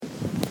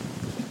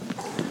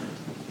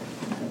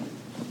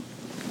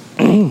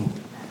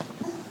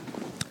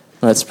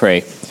Let's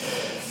pray.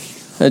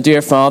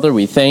 Dear Father,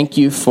 we thank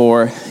you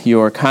for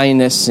your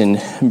kindness in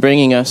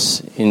bringing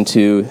us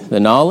into the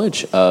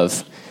knowledge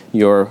of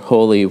your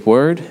holy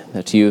word,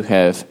 that you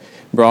have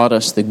brought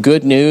us the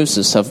good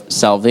news of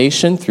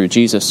salvation through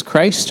Jesus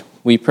Christ.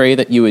 We pray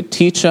that you would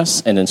teach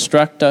us and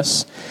instruct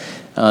us,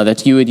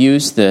 that you would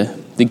use the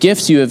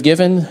gifts you have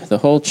given the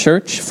whole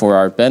church for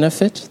our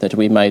benefit, that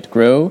we might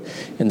grow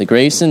in the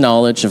grace and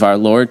knowledge of our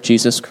Lord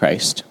Jesus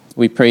Christ.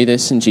 We pray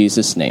this in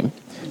Jesus' name.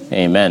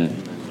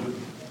 Amen.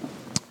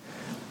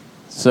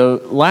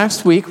 So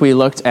last week we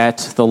looked at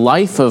the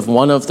life of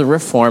one of the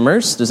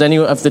reformers. Does any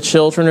of the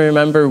children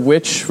remember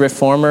which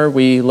reformer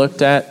we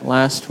looked at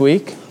last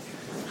week?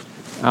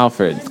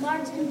 Alfred.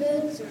 Martin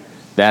Bucer.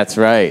 That's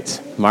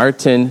right.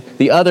 Martin,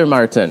 the other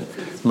Martin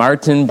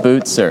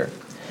Bucer.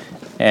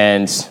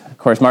 And of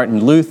course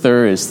Martin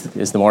Luther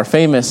is the more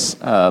famous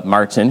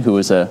Martin, who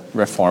was a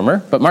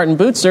reformer. But Martin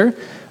Bucer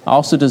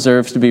also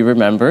deserves to be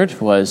remembered,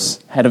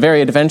 had a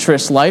very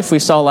adventurous life we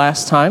saw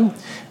last time.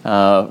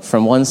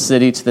 From one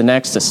city to the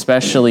next,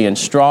 especially in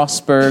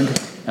Strasbourg,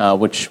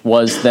 which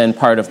was then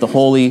part of the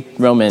Holy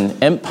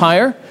Roman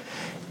Empire.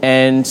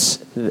 And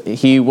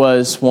he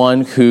was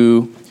one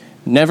who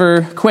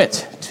never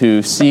quit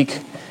to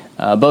seek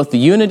both the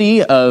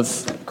unity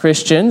of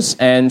Christians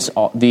and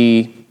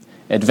the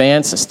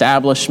advanced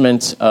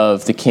establishment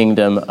of the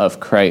kingdom of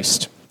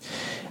Christ.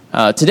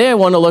 Today I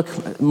want to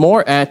look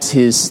more at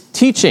his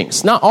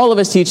teachings. Not all of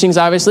his teachings,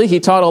 obviously. He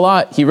taught a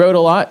lot, he wrote a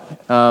lot,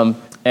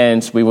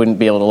 and we wouldn't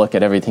be able to look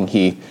at everything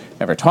he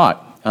ever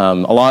taught. A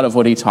lot of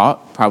what he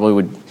taught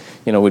probably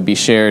would be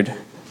shared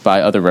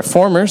by other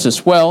reformers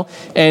as well.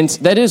 And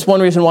that is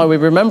one reason why we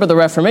remember the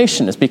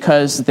Reformation, is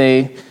because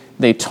they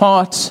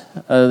taught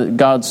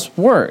God's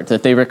word,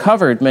 that they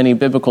recovered many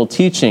biblical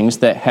teachings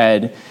that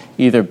had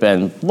either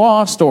been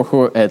lost or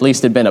who at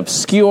least had been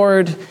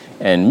obscured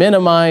and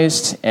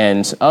minimized,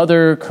 and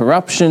other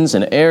corruptions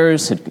and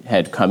errors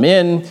had come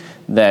in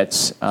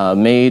that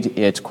made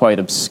it quite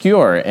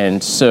obscure.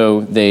 And so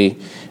they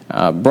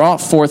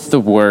brought forth the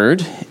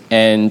word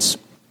and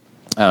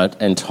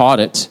taught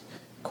it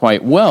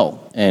quite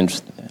well,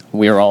 and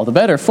we are all the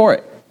better for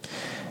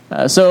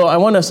it. So I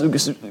want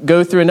to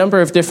go through a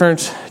number of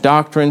different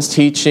doctrines,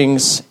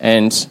 teachings,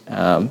 and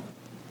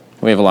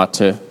we have a lot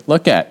to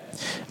look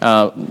at.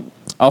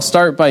 I'll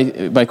start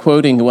by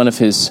quoting one of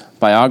his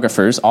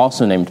biographers,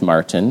 also named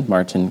Martin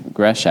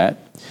Greshat,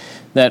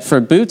 that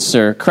for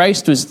Bucer,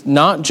 Christ was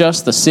not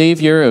just the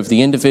Savior of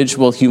the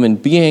individual human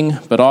being,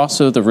 but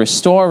also the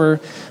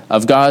restorer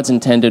of God's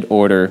intended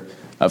order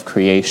of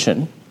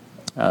creation.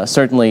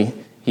 Certainly,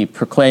 he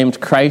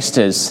proclaimed Christ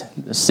as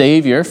the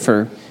Savior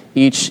for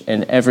each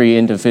and every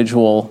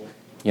individual,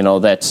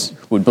 that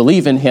would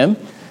believe in him.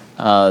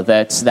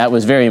 That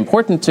was very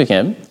important to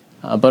him,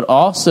 but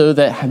also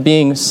that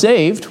being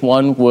saved,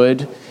 one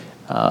would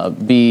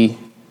be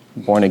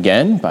born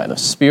again by the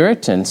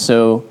Spirit, and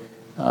so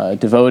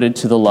devoted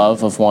to the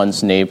love of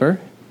one's neighbor,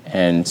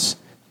 and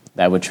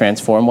that would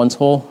transform one's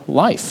whole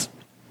life.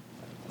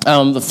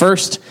 The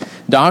first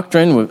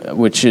doctrine,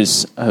 which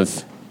is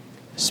of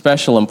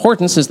special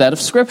importance, is that of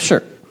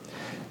Scripture.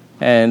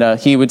 And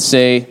he would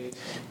say,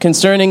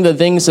 concerning the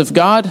things of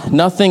God,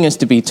 nothing is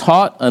to be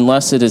taught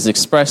unless it is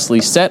expressly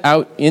set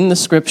out in the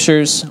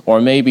Scriptures, or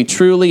may be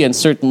truly and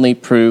certainly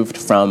proved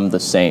from the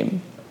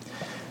same.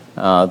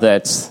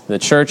 That the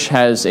church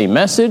has a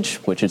message,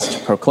 which is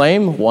to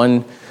proclaim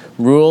one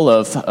rule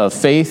of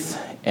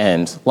faith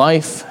and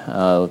life,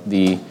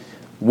 the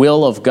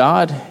will of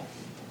God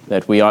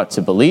that we ought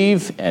to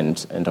believe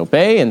and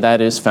obey, and that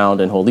is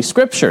found in Holy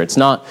Scripture. It's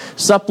not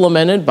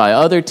supplemented by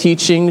other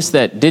teachings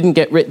that didn't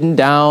get written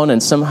down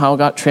and somehow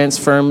got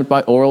transformed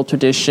by oral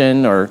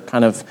tradition or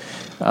kind of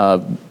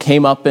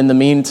came up in the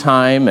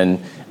meantime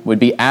and would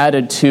be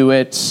added to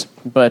it,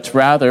 but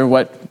rather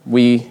what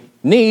we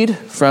need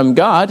from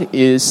God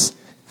is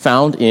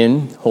found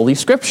in Holy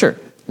Scripture.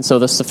 And so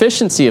the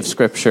sufficiency of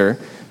Scripture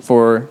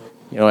for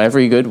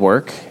every good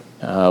work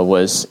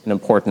was an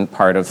important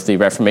part of the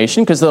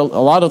Reformation, because a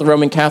lot of the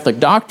Roman Catholic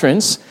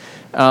doctrines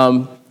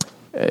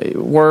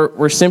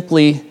were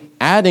simply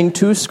adding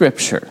to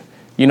Scripture.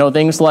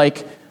 Things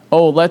like,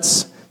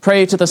 let's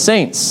pray to the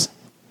saints.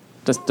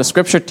 Does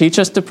Scripture teach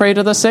us to pray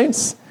to the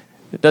saints?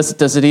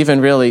 Does it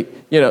even really?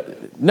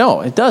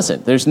 No, it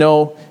doesn't. There's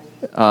no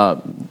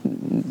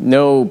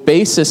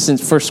basis in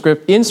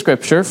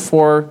Scripture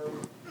for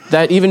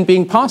that even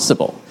being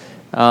possible.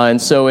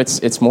 And so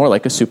it's more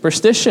like a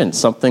superstition,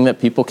 something that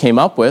people came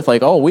up with,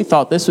 like, we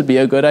thought this would be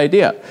a good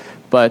idea.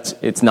 But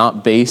it's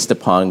not based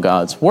upon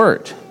God's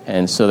word.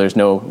 And so there's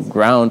no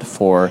ground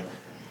for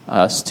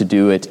us to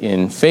do it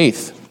in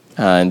faith,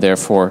 and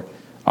therefore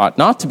ought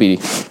not to be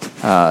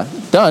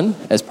done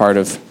as part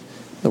of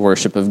the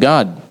worship of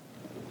God.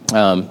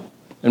 And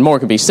more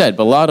could be said,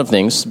 but a lot of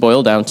things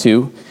boil down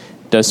to,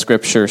 does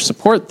Scripture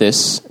support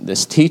this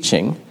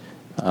teaching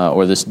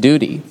or this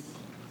duty?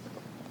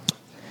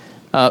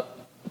 Of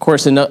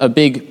course, a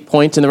big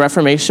point in the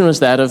Reformation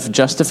was that of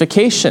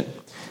justification.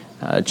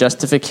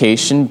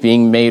 Justification,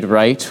 being made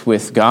right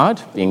with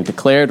God, being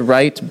declared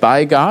right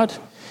by God.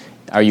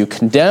 Are you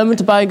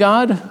condemned by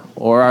God,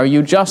 or are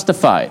you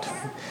justified?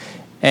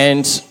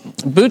 And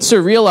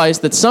Bucer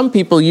realized that some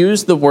people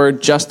use the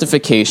word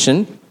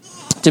justification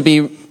to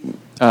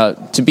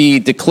be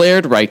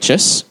declared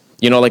righteous.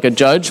 You know, like a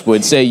judge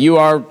would say, you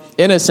are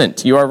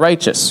innocent, you are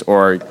righteous,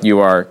 or you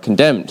are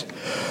condemned.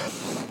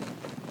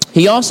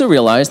 He also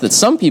realized that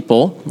some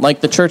people, like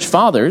the church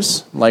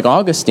fathers, like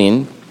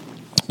Augustine,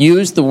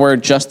 use the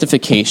word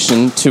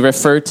justification to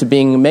refer to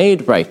being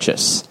made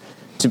righteous,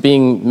 to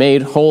being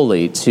made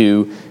holy,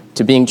 to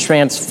being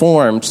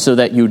transformed so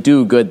that you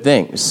do good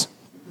things.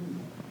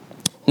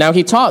 Now,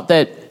 he taught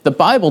that the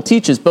Bible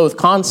teaches both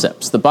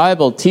concepts. The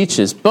Bible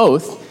teaches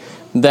both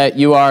that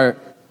you are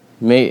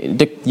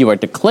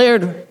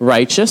declared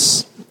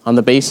righteous on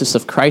the basis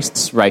of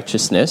Christ's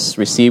righteousness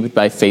received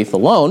by faith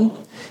alone,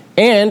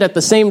 and at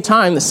the same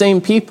time, the same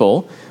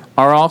people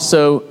are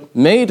also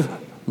made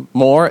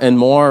more and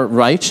more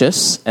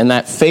righteous, and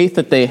that faith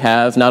that they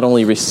have not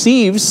only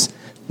receives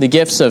the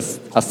gifts of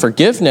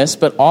forgiveness,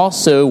 but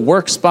also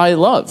works by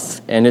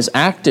love and is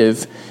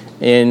active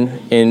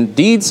in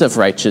deeds of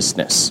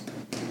righteousness.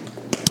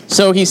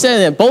 So he said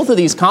that both of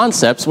these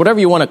concepts, whatever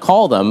you want to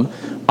call them,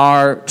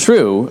 are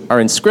true, are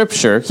in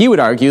Scripture. He would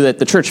argue that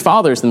the church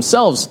fathers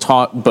themselves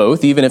taught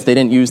both, even if they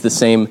didn't use the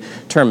same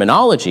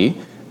terminology.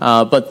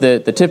 But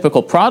the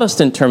typical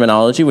Protestant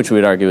terminology, which we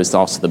would argue is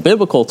also the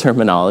biblical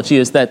terminology,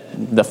 is that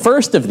the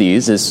first of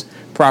these is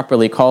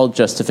properly called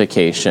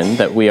justification,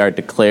 that we are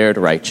declared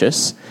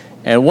righteous.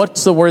 And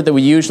what's the word that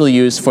we usually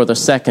use for the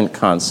second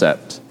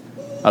concept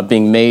of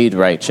being made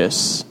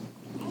righteous?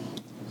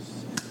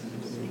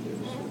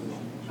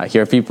 I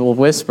hear people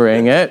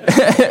whispering it.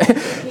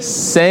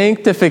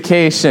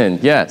 Sanctification,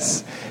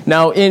 yes.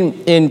 Now,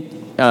 in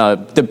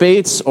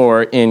debates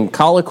or in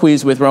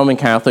colloquies with Roman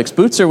Catholics,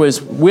 Bucer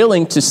was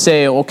willing to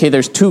say, okay,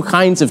 there's two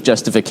kinds of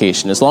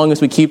justification. As long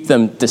as we keep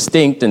them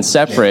distinct and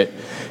separate,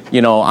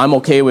 I'm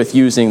okay with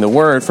using the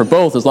word for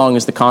both as long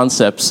as the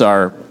concepts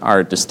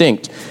are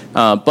distinct.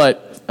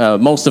 But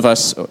most of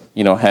us,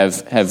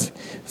 have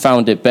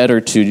found it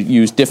better to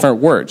use different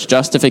words.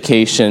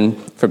 Justification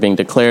for being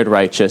declared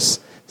righteous,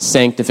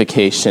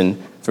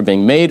 sanctification for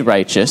being made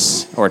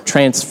righteous or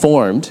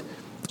transformed.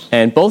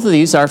 And both of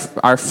these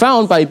are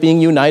found by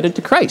being united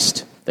to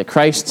Christ. That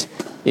Christ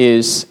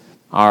is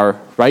our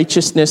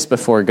righteousness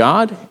before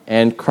God,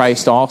 and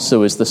Christ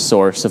also is the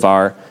source of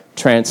our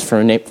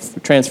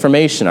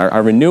transformation,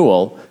 our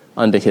renewal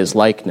unto his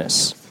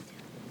likeness.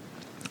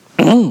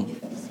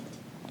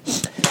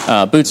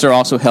 Bucer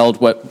also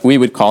held what we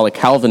would call a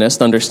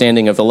Calvinist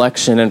understanding of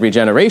election and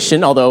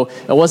regeneration, although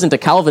it wasn't a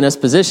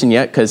Calvinist position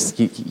yet, because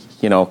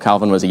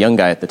Calvin was a young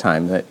guy at the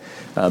time. That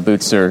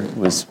Bucer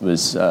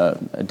was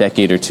a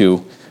decade or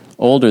two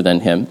older than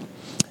him,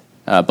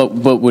 but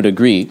would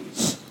agree.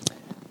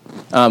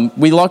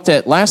 We looked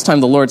at last time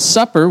the Lord's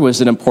Supper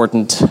was an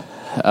important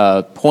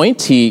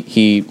point.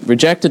 He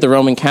rejected the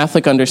Roman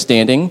Catholic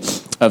understanding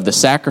of the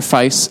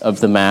sacrifice of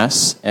the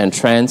Mass and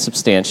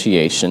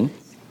transubstantiation.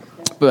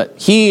 But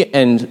he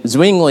and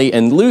Zwingli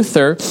and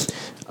Luther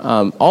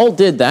all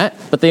did that,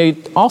 but they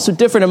also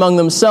differed among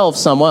themselves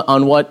somewhat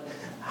on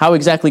how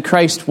exactly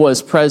Christ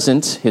was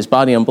present, his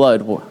body and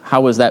blood,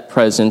 how was that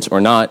present or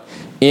not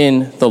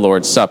in the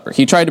Lord's Supper.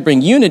 He tried to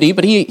bring unity,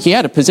 but he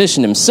had a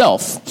position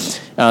himself.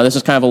 This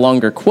is kind of a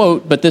longer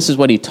quote, but this is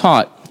what he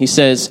taught. He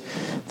says,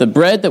 "The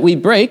bread that we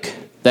break,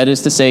 that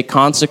is to say,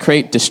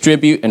 consecrate,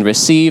 distribute, and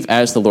receive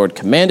as the Lord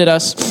commanded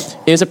us,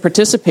 is a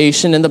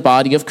participation in the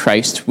body of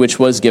Christ which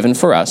was given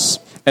for us,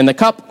 and the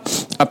cup,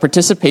 a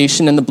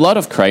participation in the blood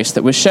of Christ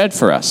that was shed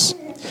for us.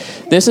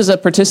 This is a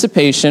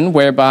participation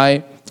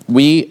whereby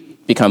we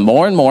become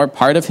more and more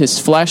part of his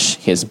flesh,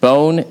 his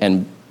bone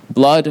and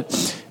blood.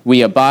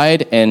 We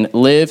abide and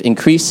live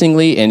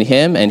increasingly in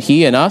him, and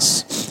he in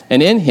us,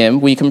 and in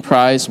him we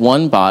comprise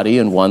one body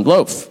and one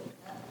loaf.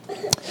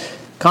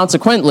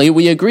 Consequently,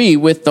 we agree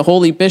with the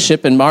holy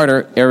bishop and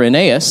martyr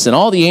Irenaeus and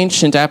all the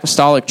ancient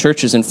apostolic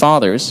churches and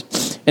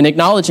fathers in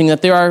acknowledging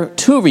that there are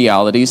two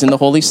realities in the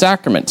Holy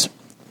Sacrament: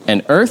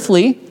 an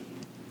earthly,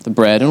 the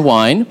bread and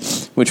wine,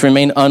 which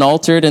remain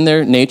unaltered in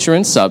their nature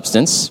and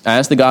substance,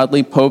 as the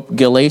godly Pope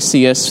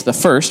Gelasius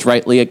I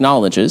rightly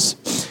acknowledges,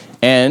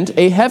 and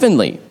a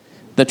heavenly,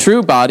 the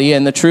true body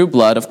and the true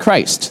blood of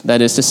Christ, that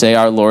is to say,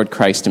 our Lord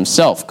Christ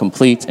himself,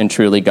 complete and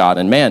truly God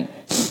and man.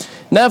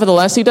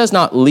 Nevertheless, he does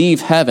not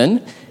leave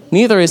heaven,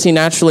 neither is he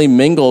naturally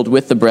mingled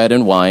with the bread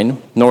and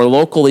wine, nor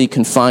locally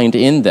confined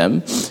in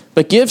them,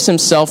 but gives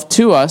himself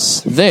to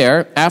us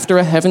there after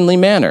a heavenly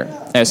manner,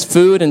 as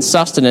food and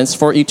sustenance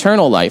for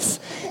eternal life,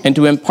 and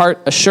to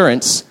impart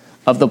assurance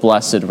of the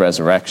blessed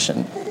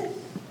resurrection."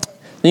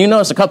 Now, you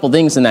notice a couple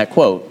things in that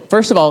quote.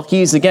 First of all,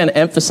 he's again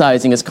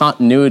emphasizing his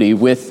continuity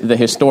with the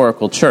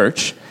historical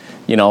church.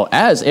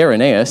 As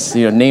Irenaeus,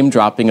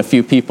 name-dropping a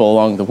few people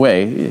along the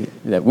way,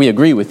 that we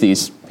agree with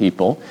these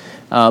people,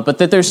 but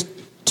that there's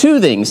two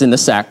things in the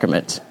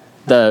sacrament: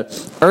 the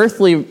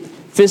earthly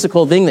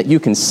physical thing that you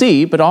can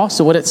see, but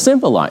also what it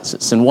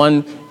symbolizes. And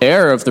one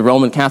error of the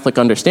Roman Catholic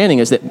understanding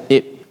is that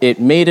it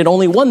made it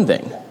only one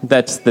thing.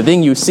 That's the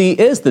thing you see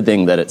is the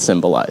thing that it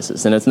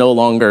symbolizes, and it no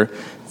longer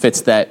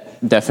fits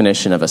that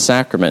definition of a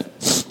sacrament.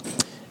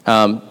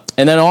 And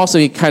then also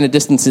he kind of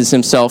distances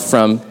himself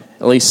from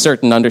at least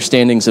certain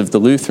understandings of the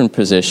Lutheran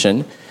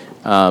position,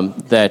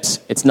 that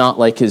it's not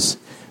like his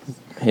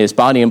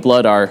body and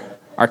blood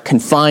are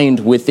confined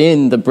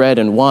within the bread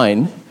and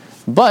wine,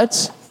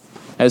 but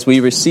as we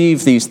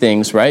receive these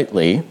things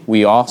rightly,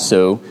 we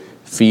also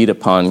feed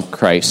upon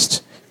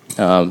Christ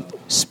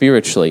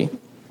spiritually.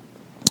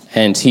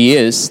 And he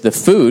is the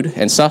food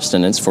and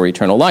sustenance for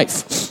eternal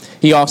life.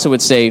 He also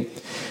would say,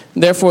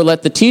 therefore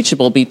let the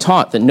teachable be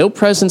taught that no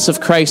presence of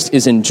Christ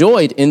is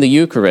enjoyed in the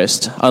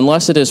Eucharist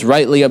unless it is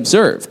rightly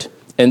observed,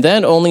 and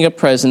then only a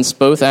presence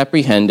both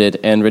apprehended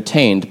and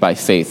retained by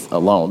faith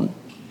alone.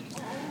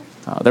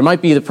 There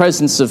might be the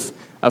presence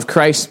of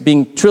Christ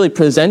being truly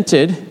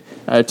presented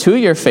to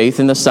your faith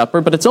in the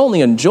supper, but it's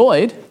only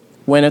enjoyed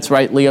when it's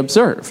rightly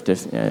observed.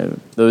 If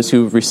those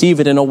who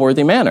receive it in a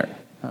worthy manner.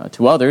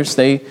 To others,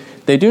 they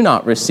do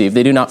not receive,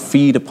 they do not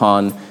feed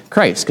upon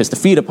Christ, because to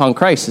feed upon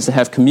Christ is to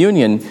have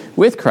communion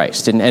with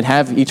Christ and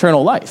have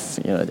eternal life.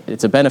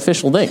 It's a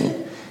beneficial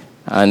thing,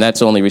 and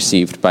that's only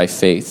received by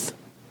faith.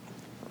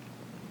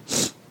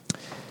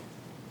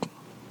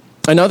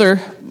 Another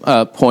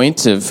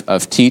point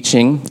of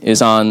teaching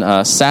is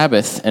on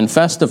Sabbath and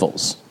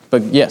festivals.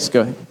 But yes,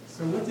 go ahead.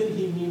 So what did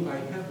he mean by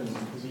heaven?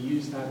 Because he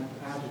used that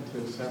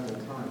adjective several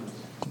times.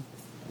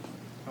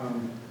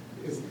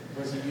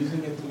 Was he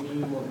using it to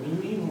mean what we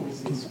mean when we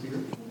say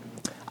spiritual?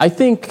 I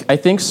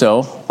think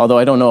so, although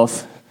I don't know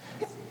if...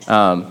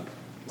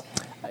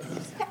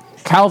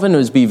 Calvin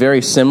would be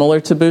very similar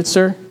to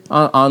Bucer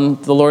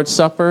on the Lord's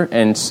Supper,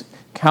 and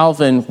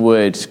Calvin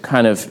would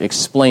kind of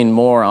explain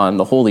more on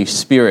the Holy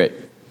Spirit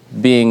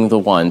being the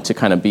one to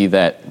kind of be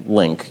that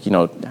link.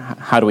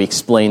 How do we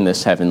explain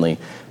this heavenly?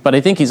 But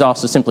I think he's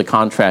also simply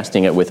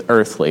contrasting it with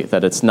earthly,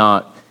 that it's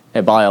not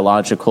a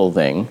biological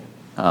thing,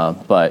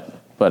 but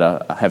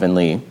a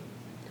heavenly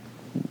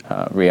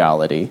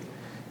reality.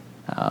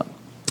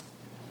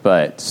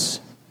 But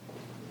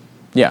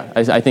yeah,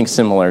 I think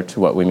similar to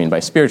what we mean by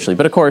spiritually.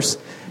 But of course,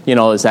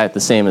 is that the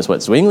same as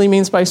what Zwingli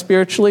means by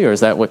spiritually, or is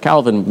that what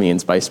Calvin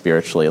means by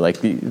spiritually? Like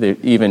the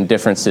even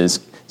differences.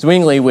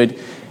 Zwingli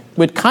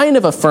would kind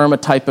of affirm a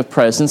type of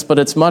presence, but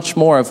it's much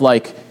more of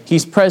like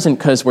he's present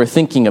because we're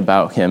thinking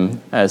about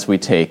him as we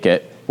take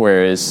it,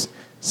 whereas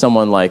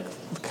someone like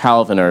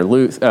Calvin or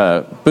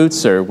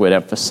Bucer would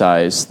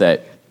emphasize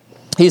that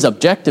he's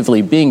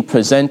objectively being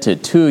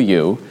presented to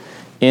you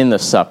in the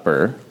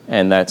supper,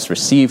 and that's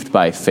received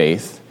by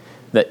faith.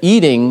 The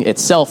eating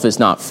itself is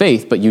not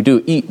faith, but you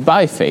do eat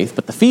by faith.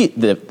 But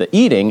the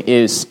eating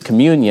is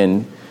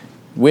communion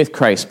with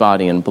Christ's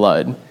body and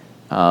blood,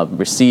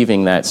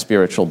 receiving that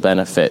spiritual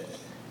benefit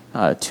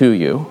to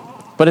you.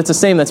 But it's the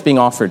same that's being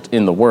offered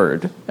in the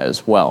Word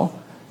as well,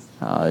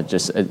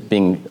 just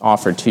being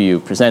offered to you,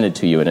 presented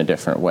to you in a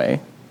different way.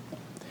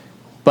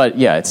 But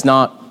yeah, it's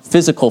not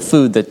physical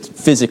food that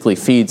physically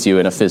feeds you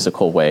in a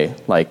physical way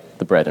like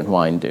the bread and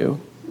wine do.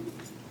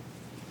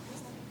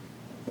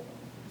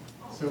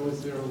 So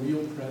is there a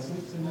real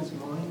presence in his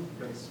mind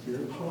that's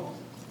spiritual?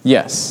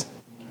 Yes.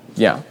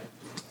 Yeah.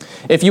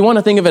 If you want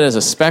to think of it as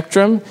a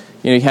spectrum,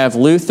 you have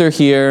Luther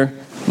here,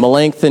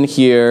 Melanchthon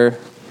here,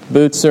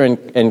 Bucer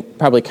and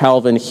probably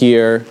Calvin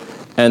here,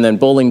 and then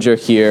Bullinger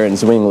here and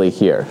Zwingli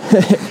here,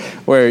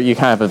 where you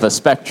have a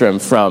spectrum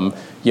from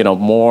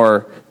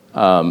more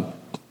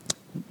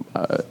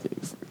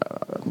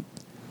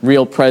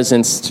real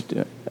presence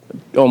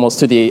almost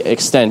to the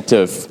extent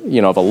of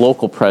of a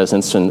local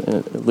presence in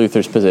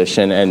Luther's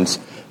position, and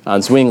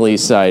on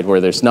Zwingli's side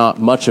where there's not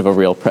much of a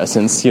real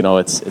presence,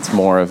 it's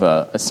more of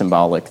a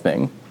symbolic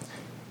thing.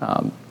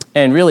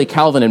 And really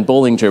Calvin and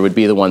Bullinger would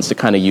be the ones to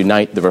kind of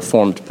unite the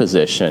Reformed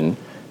position,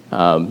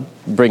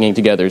 bringing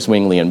together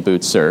Zwingli and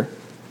Bucer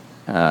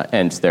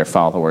and their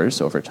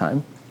followers over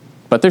time.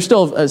 But there's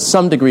still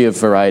some degree of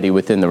variety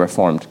within the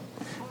Reformed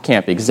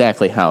camp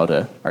exactly how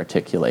to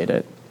articulate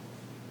it.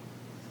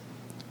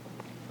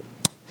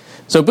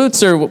 So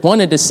Bucer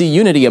wanted to see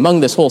unity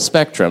among this whole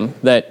spectrum,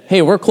 that,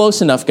 hey, we're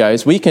close enough,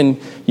 guys, we can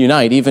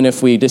unite, even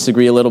if we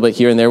disagree a little bit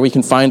here and there, we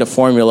can find a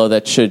formula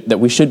that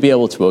we should be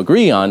able to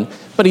agree on,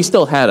 but he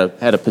still had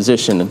a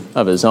position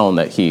of his own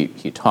that he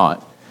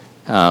taught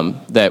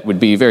that would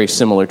be very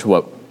similar to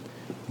what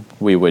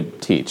we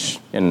would teach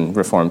in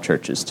Reformed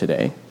churches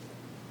today.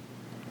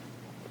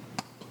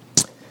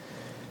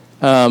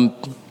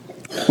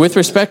 With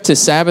respect to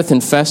Sabbath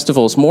and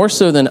festivals, more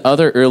so than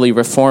other early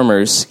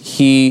Reformers,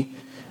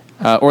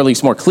 or at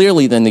least more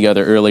clearly than the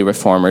other early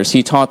Reformers,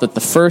 he taught that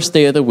the first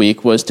day of the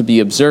week was to be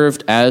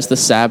observed as the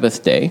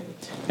Sabbath day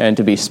and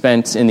to be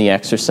spent in the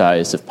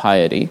exercise of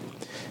piety.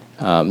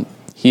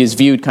 He is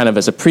viewed kind of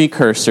as a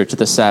precursor to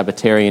the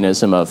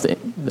Sabbatarianism of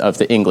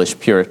the English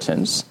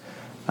Puritans.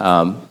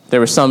 There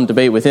was some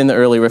debate within the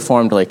early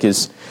Reformed, like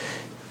is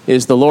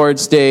the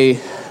Lord's Day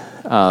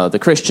the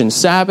Christian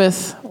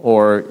Sabbath,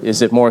 or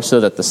is it more so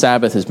that the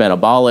Sabbath has been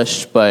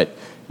abolished, but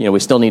we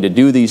still need to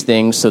do these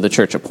things, so the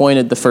church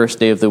appointed the first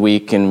day of the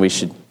week, and we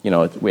should,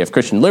 we have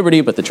Christian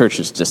liberty, but the church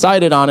has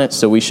decided on it,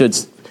 so we should,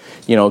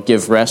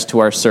 give rest to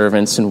our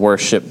servants and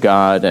worship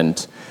God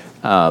and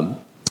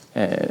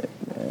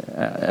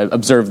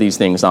observe these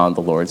things on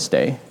the Lord's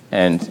Day.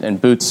 And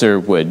Bucer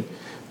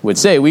would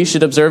say we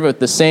should observe it with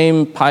the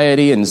same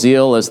piety and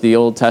zeal as the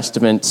Old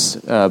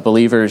Testament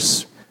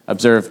believers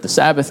observed the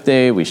Sabbath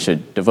day. We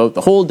should devote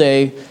the whole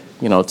day,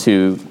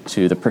 to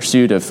the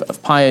pursuit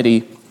of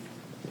piety.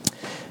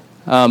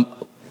 On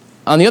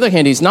the other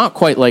hand, he's not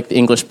quite like the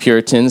English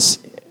Puritans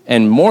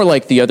and more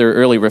like the other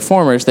early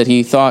reformers, that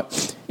he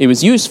thought it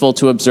was useful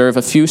to observe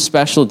a few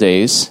special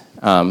days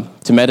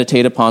to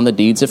meditate upon the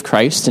deeds of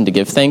Christ and to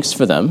give thanks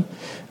for them,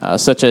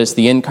 such as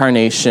the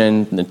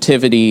Incarnation,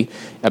 Nativity,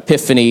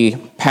 Epiphany,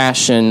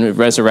 Passion,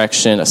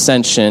 Resurrection,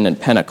 Ascension, and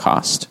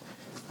Pentecost.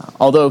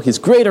 Although his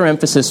greater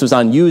emphasis was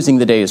on using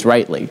the days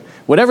rightly.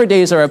 Whatever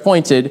days are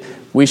appointed,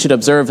 we should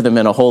observe them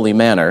in a holy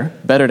manner.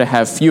 Better to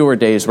have fewer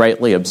days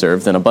rightly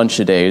observed than a bunch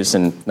of days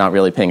and not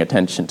really paying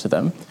attention to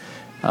them.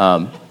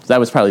 That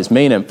was probably his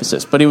main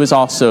emphasis. But he was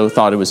also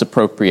thought it was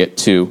appropriate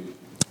to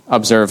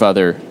observe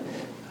other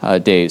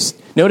days.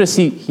 Notice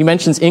he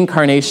mentions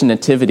Incarnation,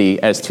 Nativity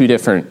as two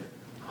different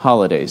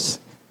holidays.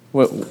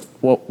 What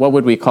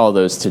would we call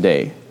those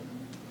today?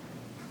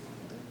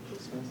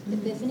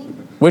 Epiphany?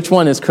 Which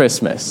one is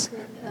Christmas?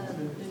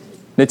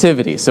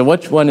 Nativity. So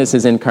which one is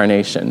his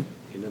incarnation?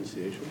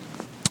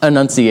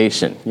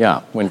 Annunciation,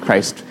 yeah, when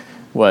Christ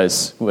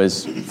was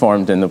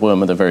formed in the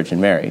womb of the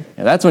Virgin Mary.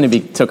 And that's when he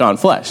took on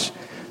flesh,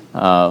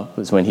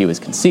 was when he was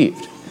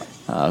conceived.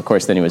 Of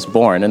course, then he was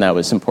born, and that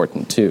was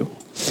important too.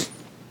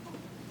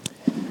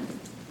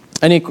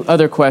 Any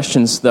other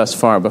questions thus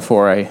far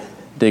before I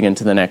dig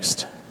into the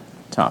next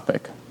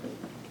topic?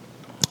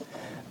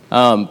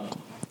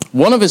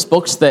 One of his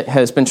books that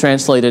has been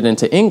translated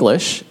into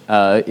English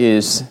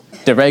is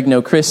De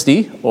Regno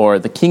Christi, or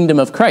The Kingdom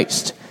of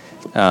Christ.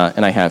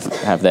 And I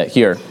have that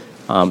here.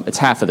 It's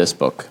half of this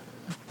book.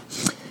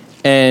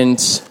 And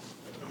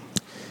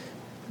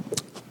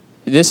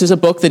this is a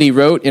book that he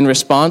wrote in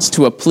response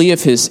to a plea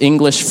of his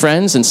English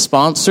friends and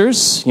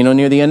sponsors,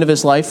 near the end of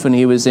his life when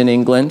he was in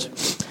England.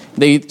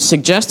 They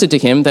suggested to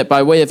him that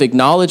by way of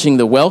acknowledging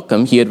the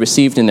welcome he had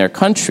received in their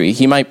country,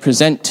 he might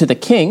present to the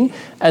king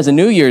as a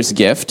New Year's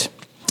gift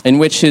in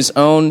which his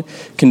own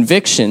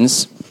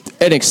convictions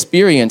and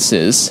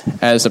experiences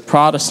as a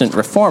Protestant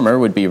reformer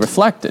would be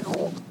reflected.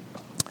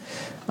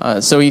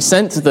 So he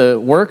sent the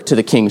work to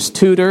the king's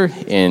tutor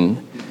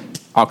in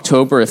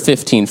October of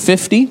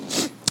 1550,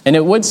 and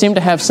it would seem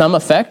to have some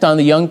effect on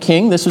the young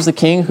king. This was the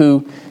king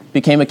who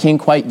became a king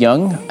quite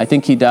young. I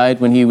think he died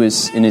when he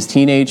was in his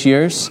teenage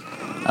years,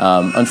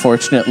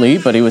 unfortunately,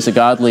 but he was a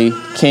godly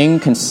king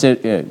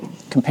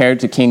compared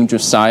to King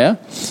Josiah.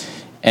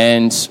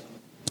 And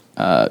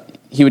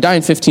he would die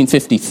in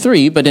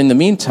 1553, but in the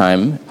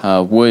meantime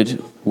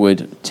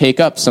would take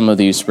up some of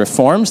these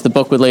reforms. The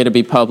book would later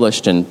be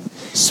published in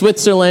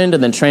Switzerland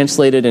and then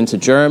translated into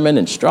German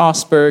in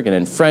Strasbourg and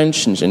in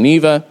French in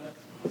Geneva.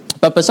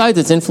 But besides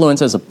its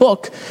influence as a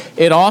book,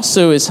 it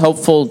also is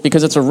helpful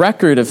because it's a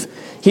record of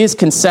his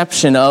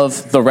conception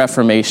of the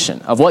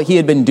Reformation, of what he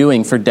had been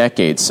doing for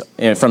decades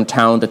from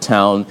town to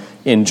town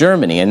in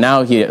Germany. And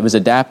now he was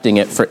adapting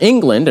it for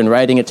England and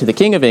writing it to the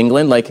King of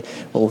England, like,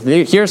 well,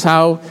 here's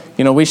how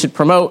we should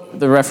promote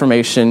the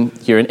Reformation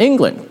here in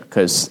England.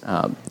 Because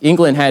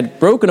England had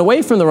broken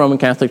away from the Roman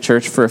Catholic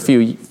Church for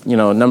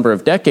a number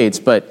of decades,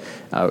 but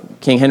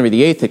King Henry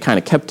VIII had kind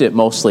of kept it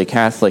mostly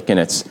Catholic in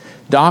its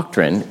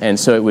doctrine, and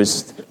so it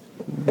was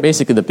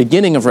basically the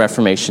beginning of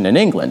Reformation in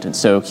England. And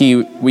so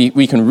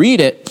we can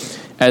read it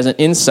as an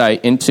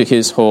insight into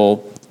his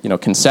whole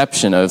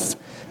conception of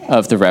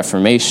the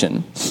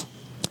Reformation.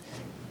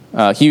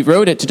 He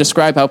wrote it to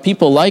describe how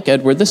people like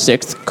Edward VI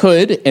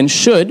could and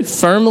should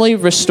firmly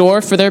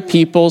restore for their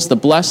peoples the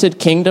blessed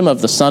kingdom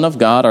of the Son of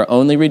God, our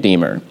only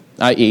Redeemer,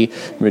 i.e.,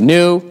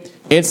 renew,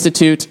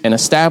 institute, and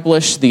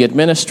establish the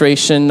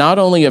administration not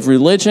only of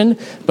religion,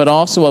 but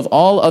also of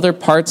all other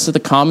parts of the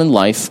common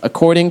life,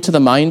 according to the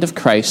mind of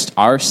Christ,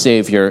 our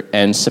Savior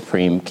and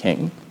Supreme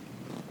King.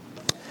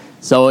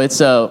 So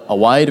it's a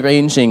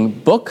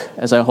wide-ranging book,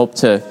 as I hope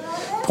to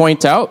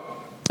point out.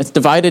 It's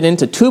divided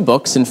into two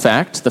books, in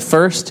fact. The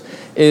first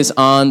is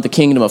on the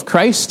kingdom of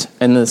Christ,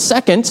 and the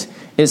second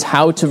is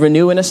how to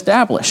renew and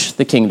establish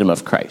the kingdom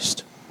of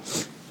Christ.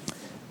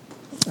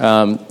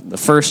 The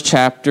first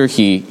chapter,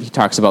 he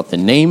talks about the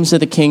names of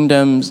the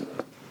kingdoms.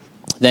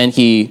 Then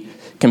he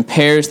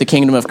compares the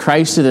kingdom of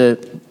Christ to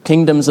the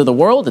kingdoms of the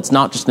world. It's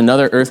not just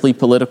another earthly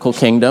political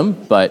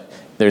kingdom, but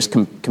there's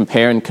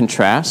compare and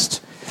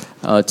contrast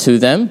to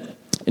them.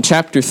 In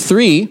chapter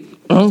 3,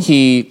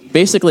 he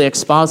basically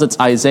exposits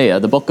Isaiah,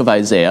 the book of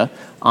Isaiah,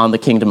 on the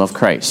kingdom of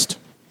Christ.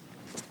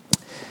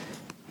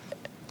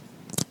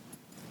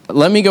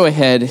 Let me go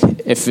ahead,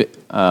 if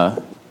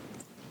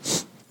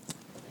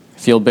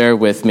you'll bear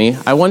with me.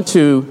 I want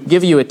to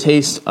give you a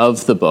taste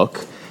of the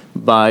book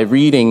by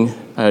reading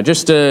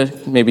just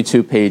maybe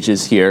 2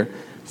 pages here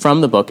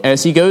from the book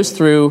as he goes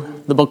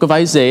through the book of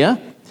Isaiah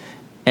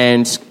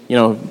and,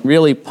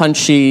 really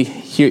punchy,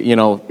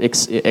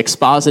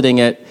 expositing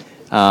it.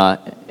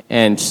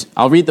 And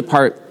I'll read the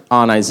part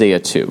on Isaiah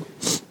 2.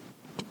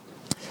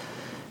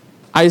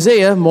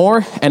 Isaiah,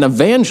 more an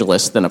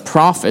evangelist than a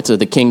prophet of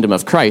the kingdom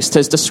of Christ,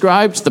 has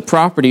described the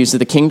properties of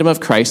the kingdom of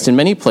Christ in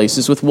many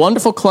places with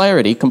wonderful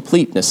clarity,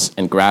 completeness,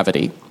 and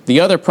gravity. The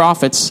other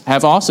prophets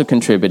have also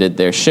contributed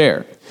their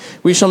share.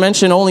 We shall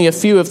mention only a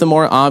few of the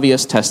more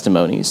obvious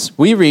testimonies.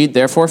 We read,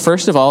 therefore,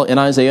 first of all, in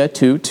Isaiah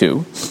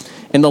 2:2,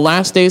 "In the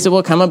last days it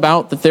will come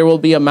about that there will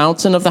be a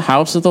mountain of the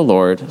house of the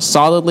Lord,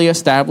 solidly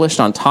established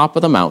on top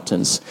of the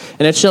mountains,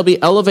 and it shall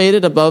be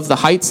elevated above the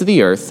heights of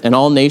the earth, and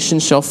all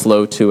nations shall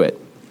flow to it."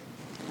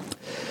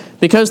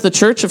 Because the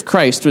Church of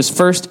Christ was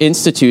first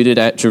instituted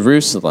at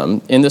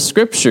Jerusalem, in the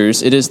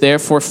Scriptures it is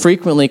therefore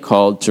frequently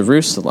called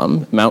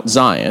Jerusalem, Mount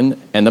Zion,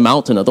 and the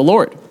mountain of the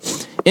Lord.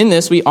 In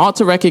this we ought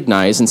to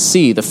recognize and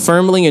see the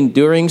firmly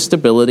enduring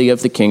stability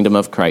of the kingdom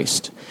of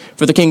Christ.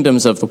 For the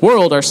kingdoms of the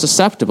world are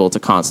susceptible to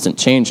constant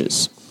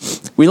changes.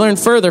 We learn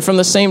further from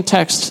the same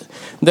text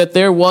that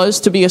there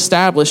was to be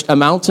established a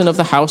mountain of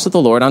the house of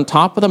the Lord on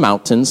top of the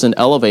mountains and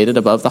elevated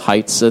above the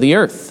heights of the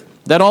earth.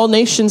 That all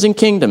nations and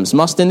kingdoms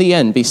must in the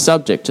end be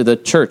subject to the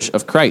Church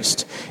of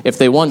Christ if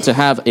they want to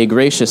have a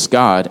gracious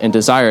God and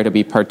desire to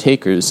be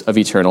partakers of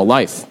eternal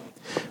life.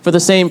 For the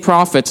same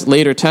prophet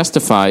later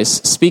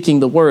testifies, speaking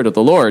the word of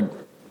the Lord,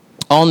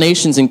 "All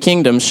nations and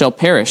kingdoms shall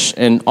perish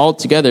and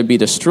altogether be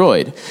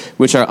destroyed,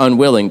 which are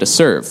unwilling to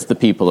serve the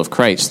people of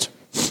Christ.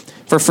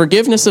 For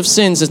forgiveness of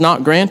sins is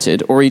not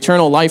granted or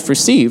eternal life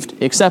received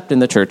except in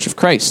the Church of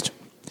Christ."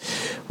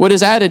 What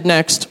is added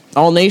next,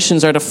 "All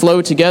nations are to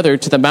flow together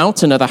to the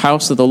mountain of the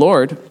house of the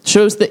Lord,"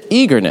 shows the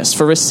eagerness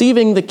for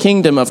receiving the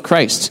kingdom of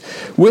Christ,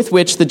 with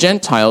which the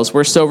Gentiles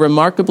were so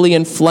remarkably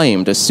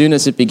inflamed as soon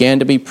as it began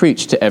to be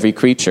preached to every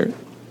creature.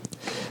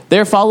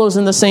 There follows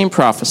in the same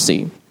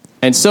prophecy,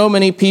 "And so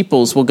many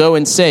peoples will go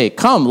and say,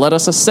 'Come, let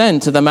us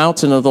ascend to the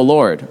mountain of the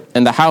Lord,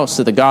 and the house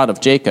of the God of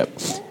Jacob.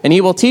 And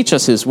he will teach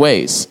us his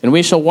ways, and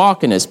we shall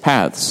walk in his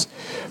paths.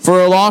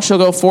 For a law shall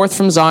go forth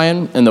from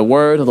Zion, and the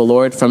word of the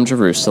Lord from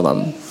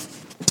Jerusalem."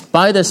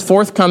 By this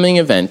forthcoming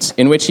event,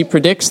 in which he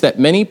predicts that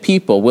many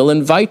people will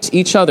invite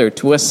each other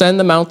to ascend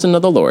the mountain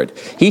of the Lord,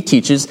 he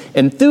teaches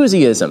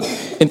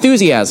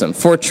enthusiasm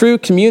for true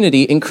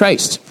community in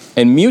Christ,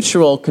 and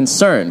mutual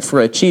concern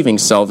for achieving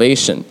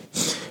salvation.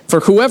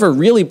 For whoever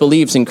really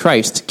believes in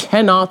Christ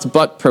cannot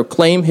but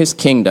proclaim his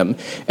kingdom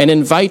and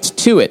invite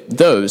to it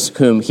those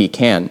whom he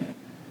can.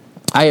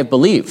 "I have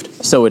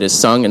believed," so it is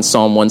sung in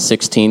Psalm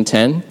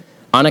 116:10,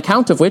 "on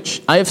account of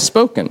which I have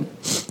spoken."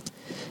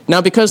 Now,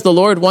 because the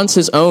Lord wants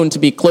his own to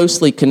be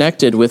closely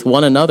connected with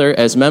one another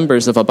as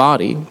members of a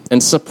body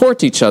and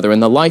support each other in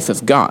the life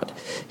of God,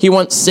 he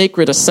wants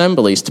sacred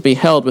assemblies to be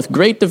held with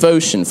great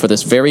devotion for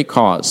this very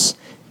cause,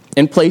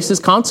 in places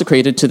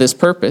consecrated to this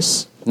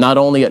purpose, not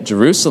only at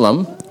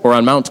Jerusalem or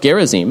on Mount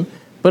Gerizim,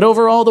 but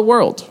over all the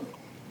world.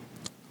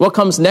 What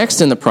comes next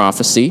in the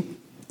prophecy,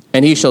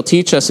 "And he shall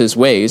teach us his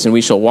ways, and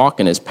we shall walk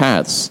in his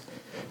paths,"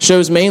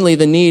 shows mainly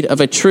the need of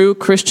a true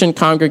Christian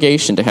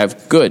congregation to have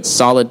good,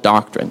 solid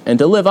doctrine and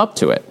to live up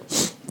to it.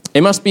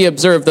 It must be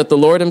observed that the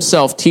Lord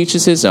himself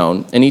teaches his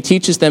own, and he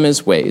teaches them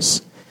his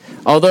ways.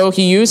 Although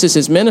he uses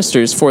his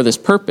ministers for this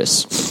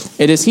purpose,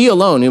 it is he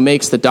alone who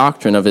makes the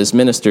doctrine of his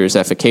ministers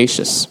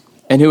efficacious,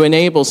 and who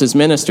enables his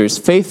ministers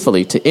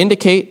faithfully to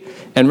indicate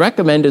and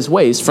recommend his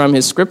ways from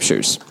his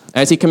scriptures,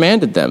 as he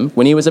commanded them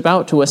when he was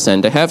about to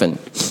ascend to heaven,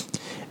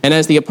 and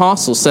as the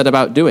apostles set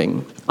about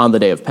doing on the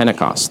day of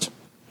Pentecost.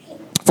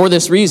 For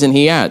this reason,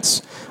 he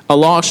adds, "A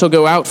law shall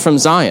go out from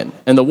Zion,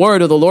 and the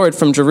word of the Lord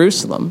from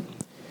Jerusalem."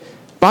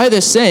 By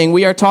this saying,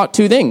 we are taught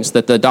two things: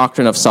 that the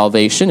doctrine of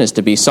salvation is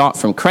to be sought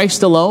from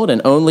Christ alone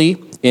and only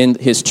in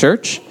his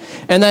church,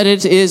 and that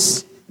it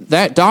is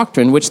that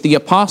doctrine which the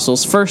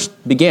apostles first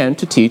began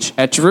to teach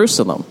at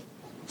Jerusalem.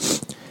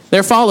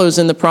 There follows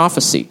in the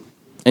prophecy,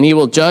 "And he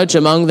will judge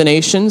among the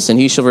nations, and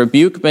he shall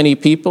rebuke many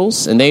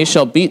peoples, and they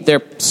shall beat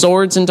their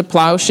swords into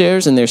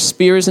plowshares and their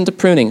spears into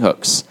pruning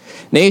hooks.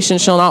 Nation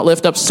shall not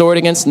lift up sword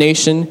against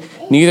nation,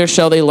 neither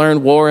shall they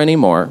learn war any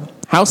more.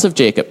 House of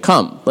Jacob,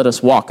 come, let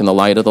us walk in the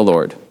light of the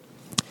Lord."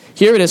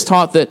 Here it is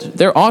taught that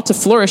there ought to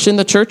flourish in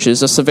the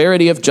churches a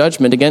severity of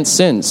judgment against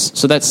sins,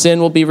 so that sin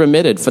will be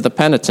remitted for the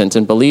penitent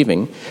and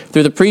believing,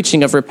 through the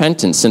preaching of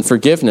repentance and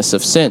forgiveness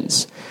of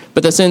sins.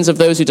 But the sins of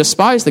those who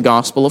despise the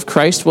gospel of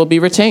Christ will be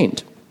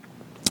retained.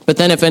 But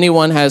then if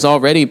anyone has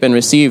already been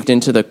received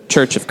into the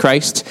church of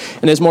Christ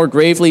and is more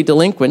gravely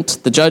delinquent,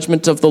 the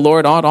judgment of the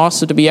Lord ought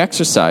also to be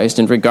exercised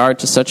in regard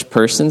to such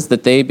persons,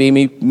 that they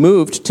be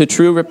moved to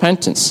true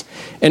repentance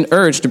and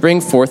urged to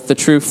bring forth the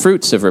true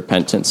fruits of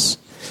repentance.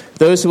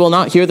 Those who will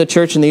not hear the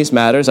church in these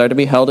matters are to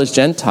be held as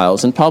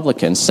Gentiles and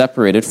publicans,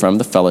 separated from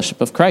the fellowship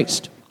of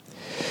Christ.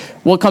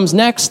 What comes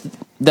next,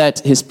 that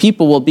his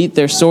people will beat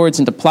their swords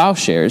into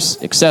plowshares,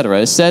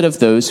 etc., is said of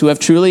those who have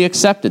truly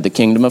accepted the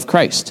kingdom of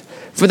Christ.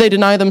 For they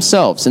deny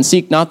themselves and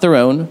seek not their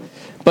own,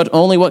 but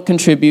only what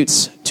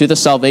contributes to the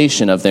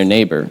salvation of their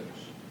neighbor.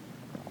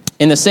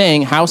 In the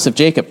saying, "House of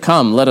Jacob,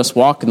 come, let us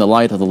walk in the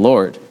light of the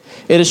Lord,"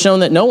 it is shown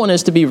that no one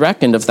is to be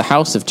reckoned of the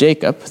house of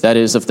Jacob, that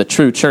is, of the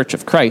true church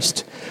of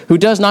Christ, who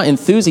does not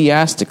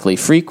enthusiastically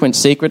frequent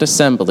sacred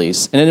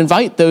assemblies and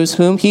invite those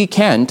whom he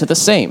can to the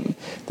same,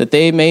 that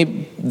they may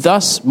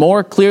thus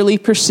more clearly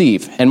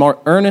perceive and more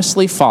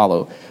earnestly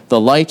follow the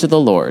light of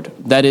the Lord,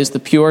 that is, the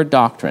pure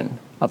doctrine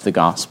of the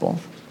gospel.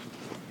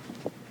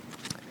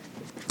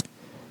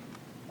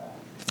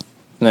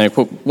 And then I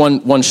quote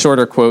one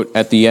shorter quote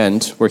at the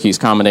end where he's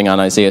commenting on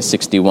Isaiah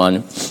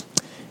 61.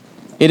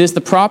 "It is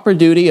the proper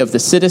duty of the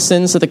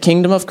citizens of the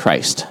kingdom of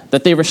Christ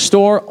that they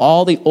restore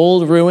all the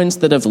old ruins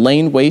that have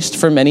lain waste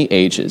for many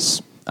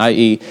ages,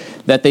 i.e.,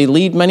 that they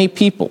lead many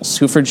peoples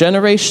who for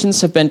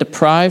generations have been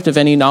deprived of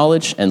any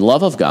knowledge and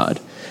love of God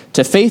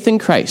to faith in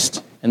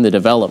Christ and the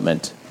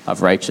development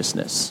of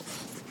righteousness."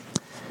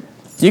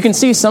 You can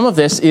see some of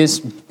this is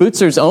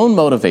Bucer's own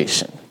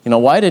motivation.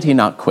 Why did he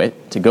not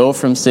quit? To go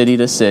from city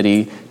to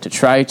city, to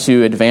try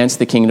to advance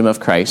the kingdom of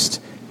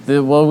Christ.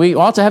 Well, we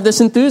ought to have this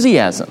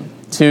enthusiasm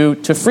to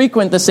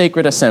frequent the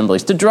sacred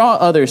assemblies, to draw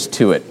others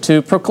to it,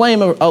 to proclaim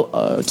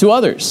to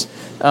others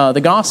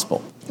the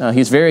gospel.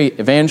 He's very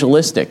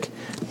evangelistic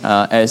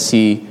as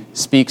he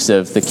speaks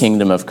of the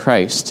kingdom of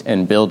Christ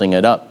and building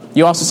it up.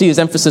 You also see his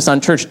emphasis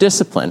on church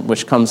discipline,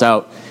 which comes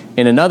out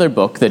in another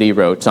book that he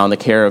wrote on the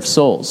care of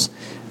souls,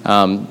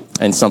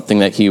 and something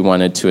that he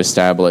wanted to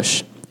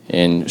establish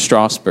in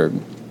Strasbourg.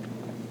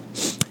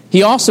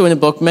 He also, in a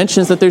book,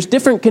 mentions that there's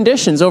different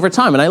conditions over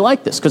time, and I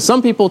like this, because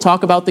some people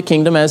talk about the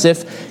kingdom as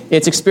if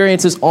its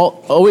experience is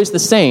always the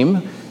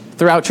same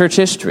throughout church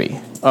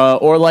history,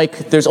 or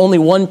like there's only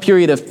one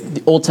period of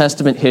the Old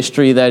Testament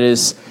history that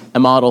is a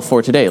model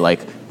for today,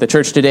 like the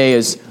church today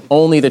is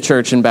only the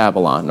church in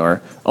Babylon,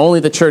 or only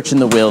the church in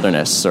the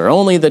wilderness, or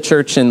only the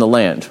church in the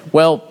land.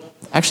 Well,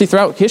 actually,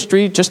 throughout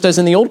history, just as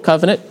in the Old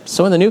Covenant,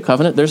 so in the New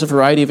Covenant, there's a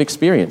variety of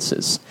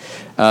experiences.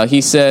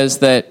 He says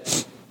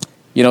that,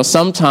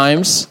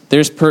 sometimes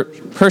there's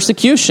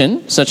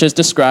persecution, such as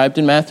described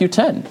in Matthew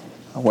 10,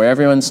 where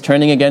everyone's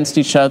turning against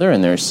each other,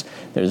 and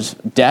there's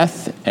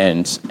death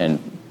and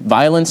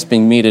violence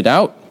being meted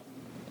out.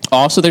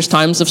 Also, there's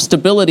times of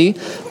stability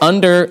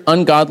under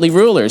ungodly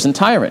rulers and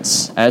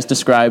tyrants, as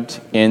described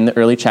in the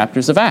early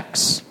chapters of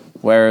Acts,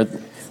 where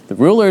the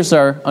rulers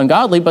are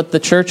ungodly, but the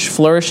church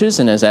flourishes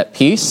and is at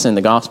peace, and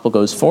the gospel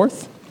goes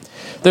forth.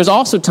 There's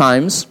also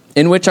times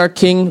in which our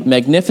King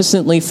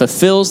magnificently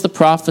fulfills the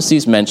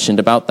prophecies mentioned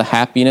about the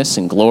happiness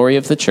and glory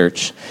of the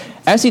church,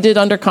 as he did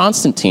under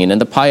Constantine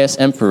and the pious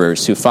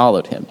emperors who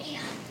followed him.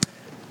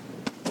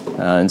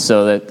 And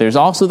so that there's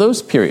also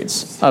those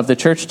periods of the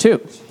church too,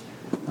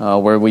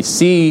 where we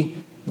see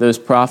those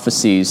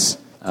prophecies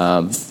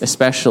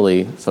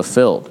especially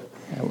fulfilled,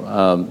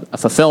 a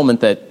fulfillment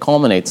that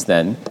culminates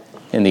then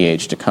in the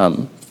age to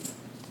come.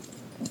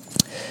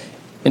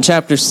 In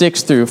chapters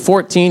 6 through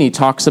 14, he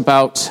talks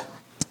about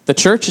the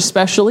church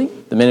especially,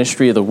 the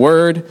ministry of the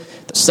word,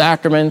 the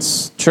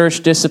sacraments,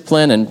 church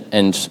discipline,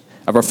 and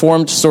a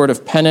reformed sort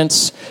of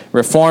penance,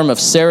 reform of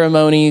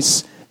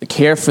ceremonies, the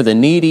care for the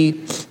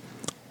needy.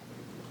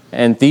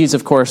 And these,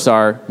 of course,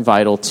 are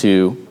vital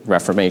to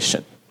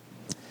Reformation.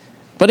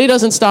 But he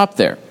doesn't stop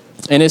there.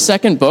 In his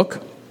second book,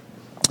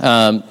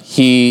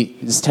 he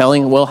is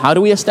telling, how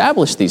do we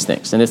establish these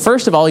things? And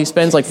first of all, he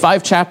spends like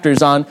 5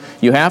 chapters on,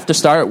 you have to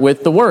start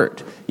with the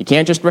word. You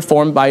can't just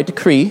reform by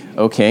decree,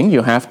 O king.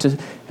 You have to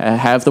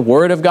have the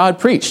word of God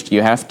preached.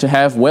 You have to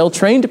have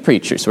well-trained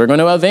preachers who are going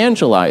to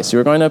evangelize, who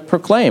are going to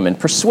proclaim and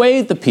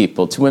persuade the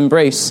people to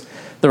embrace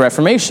the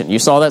Reformation. You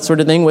saw that sort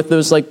of thing with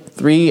those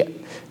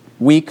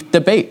 3-week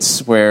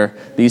debates where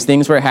these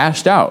things were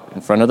hashed out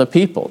in front of the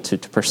people to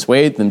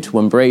persuade them to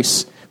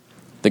embrace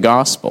the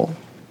gospel.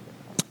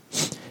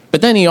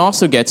 But then he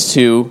also gets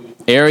to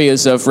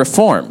areas of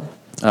reform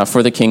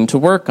for the king to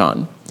work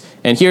on.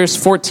 And here's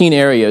 14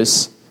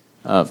 areas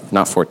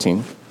not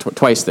 14,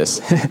 twice this,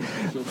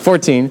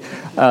 14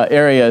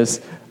 areas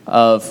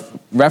of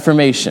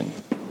reformation.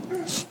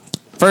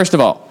 First of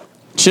all,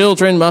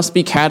 children must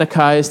be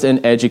catechized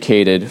and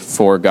educated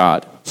for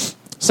God.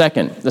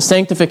 Second, the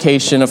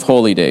sanctification of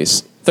holy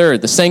days.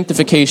 Third, the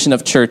sanctification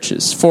of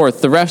churches.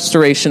 Fourth, the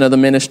restoration of the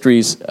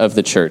ministries of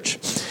the church.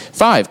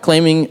 5,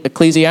 claiming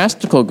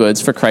ecclesiastical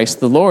goods for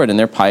Christ the Lord and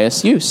their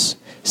pious use.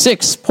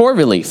 6, poor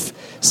relief.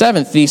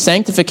 7th, the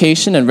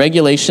sanctification and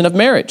regulation of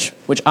marriage,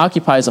 which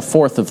occupies a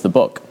fourth of the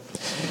book.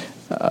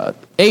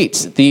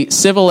 8, the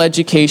civil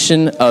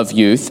education of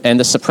youth and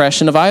the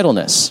suppression of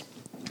idleness.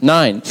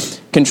 9,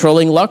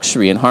 controlling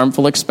luxury and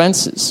harmful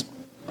expenses.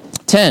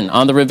 10,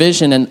 on the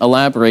revision and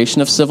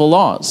elaboration of civil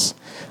laws.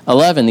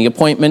 11, the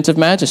appointment of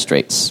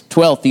magistrates.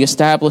 12, the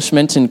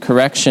establishment and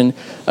correction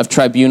of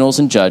tribunals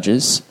and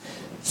judges.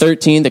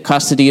 13, the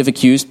custody of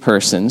accused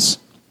persons.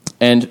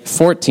 And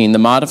 14, the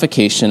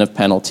modification of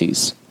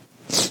penalties.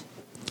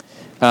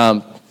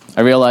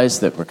 I realize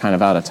that we're kind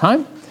of out of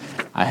time.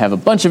 I have a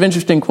bunch of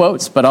interesting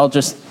quotes, but I'll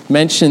just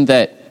mention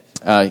that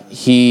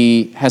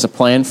he has a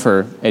plan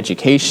for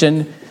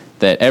education,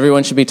 that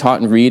everyone should be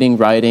taught in reading,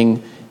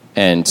 writing,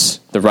 and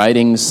the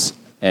writings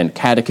and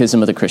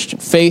catechism of the Christian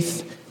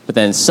faith, but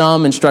then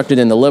some instructed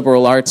in the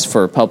liberal arts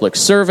for public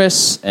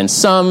service, and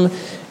some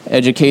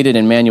educated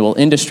in manual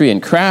industry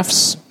and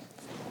crafts,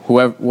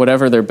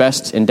 whatever they're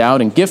best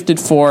endowed and gifted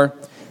for,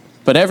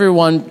 but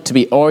everyone to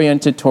be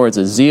oriented towards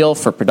a zeal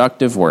for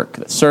productive work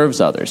that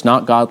serves others,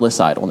 not godless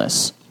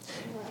idleness.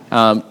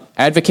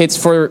 Advocates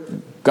for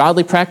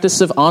godly practice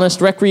of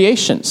honest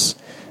recreations,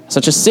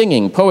 such as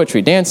singing,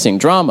 poetry, dancing,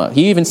 drama.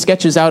 He even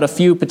sketches out a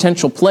few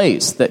potential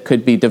plays that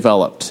could be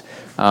developed,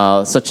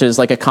 such as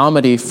like a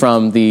comedy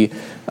from the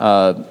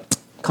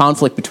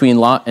conflict between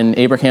Lot and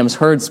Abraham's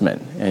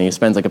herdsmen, and he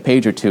spends like a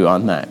page or two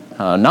on that.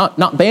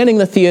 Not banning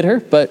the theater,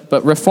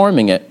 but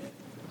reforming it.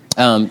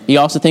 He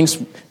also thinks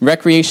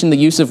recreation, the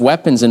use of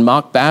weapons in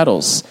mock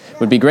battles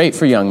would be great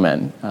for young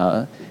men,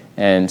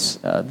 and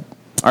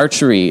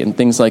archery and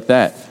things like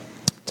that.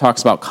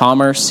 Talks about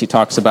commerce. He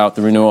talks about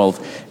the renewal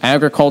of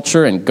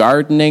agriculture and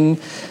gardening.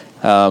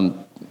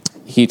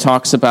 He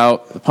talks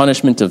about the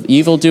punishment of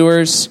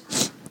evildoers.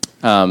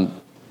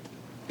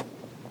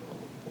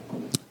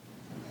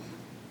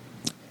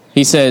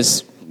 He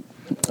says,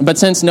 but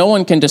since no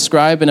one can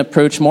describe an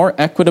approach more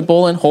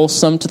equitable and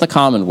wholesome to the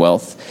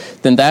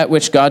commonwealth than that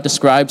which God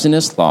describes in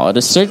his law, it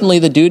is certainly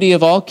the duty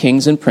of all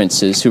kings and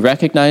princes who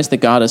recognize that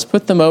God has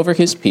put them over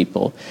his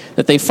people,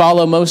 that they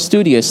follow most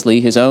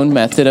studiously his own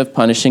method of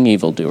punishing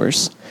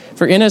evildoers.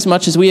 For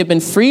inasmuch as we have been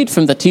freed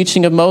from the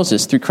teaching of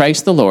Moses through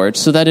Christ the Lord,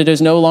 so that it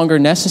is no longer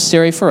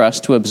necessary for us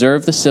to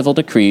observe the civil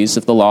decrees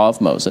of the law of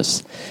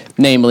Moses,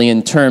 namely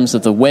in terms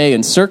of the way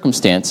and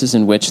circumstances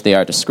in which they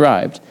are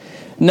described,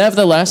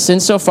 nevertheless,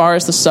 insofar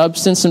as the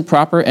substance and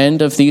proper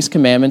end of these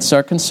commandments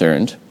are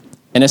concerned,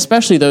 and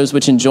especially those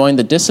which enjoin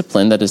the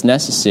discipline that is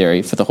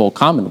necessary for the whole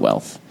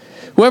commonwealth,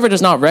 whoever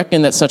does not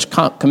reckon that such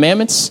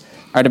commandments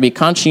are to be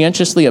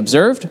conscientiously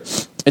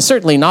observed is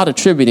certainly not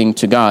attributing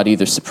to God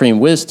either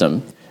supreme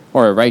wisdom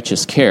or a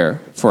righteous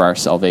care for our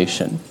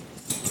salvation.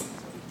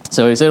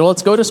 So he said, well,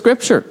 let's go to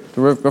Scripture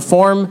to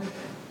reform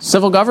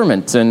civil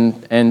government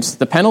and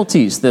the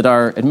penalties that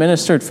are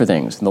administered for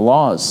things and the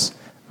laws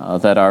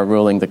that are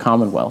ruling the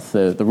commonwealth.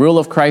 The rule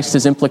of Christ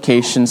has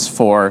implications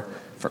for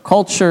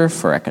culture,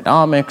 for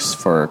economics,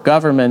 for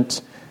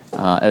government,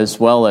 as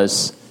well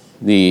as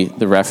the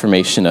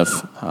reformation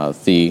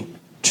of the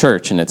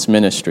church and its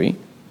ministry.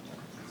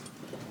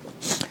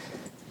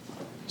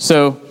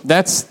 So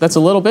that's a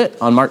little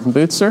bit on Martin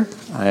Bucer.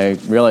 I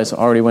realize I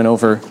already went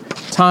over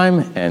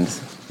time, and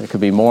there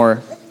could be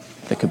more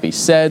that could be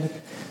said,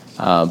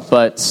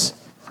 but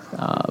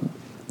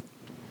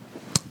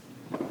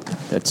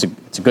it's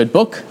a good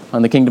book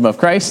on the kingdom of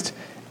Christ,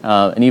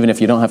 and even if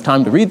you don't have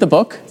time to read the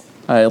book,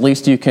 at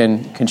least you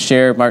can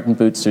share Martin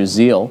Bucer's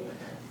zeal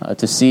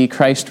to see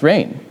Christ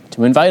reign,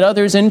 to invite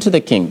others into the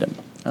kingdom,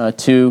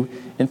 to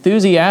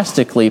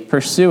enthusiastically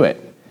pursue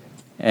it,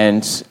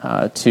 and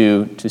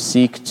to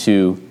seek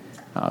to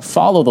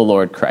follow the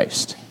Lord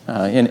Christ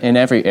in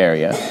every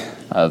area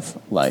of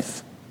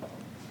life.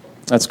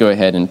 Let's go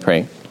ahead and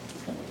pray.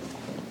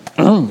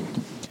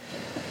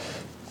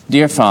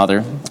 Dear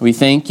Father, we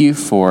thank you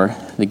for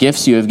the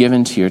gifts you have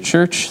given to your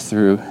church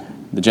through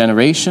the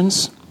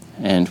generations,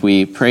 and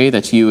we pray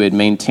that you would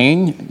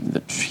maintain the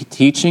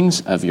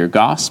teachings of your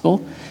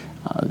gospel,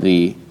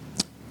 the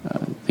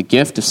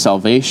gift of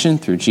salvation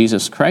through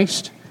Jesus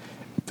Christ,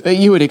 that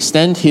you would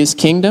extend his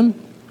kingdom,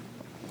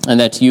 and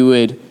that you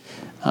would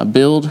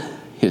build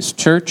his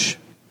church,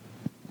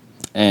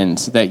 and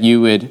that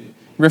you would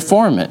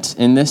reform it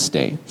in this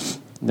day,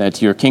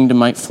 that your kingdom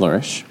might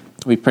flourish.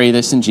 We pray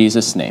this in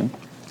Jesus' name.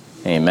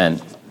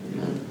 Amen.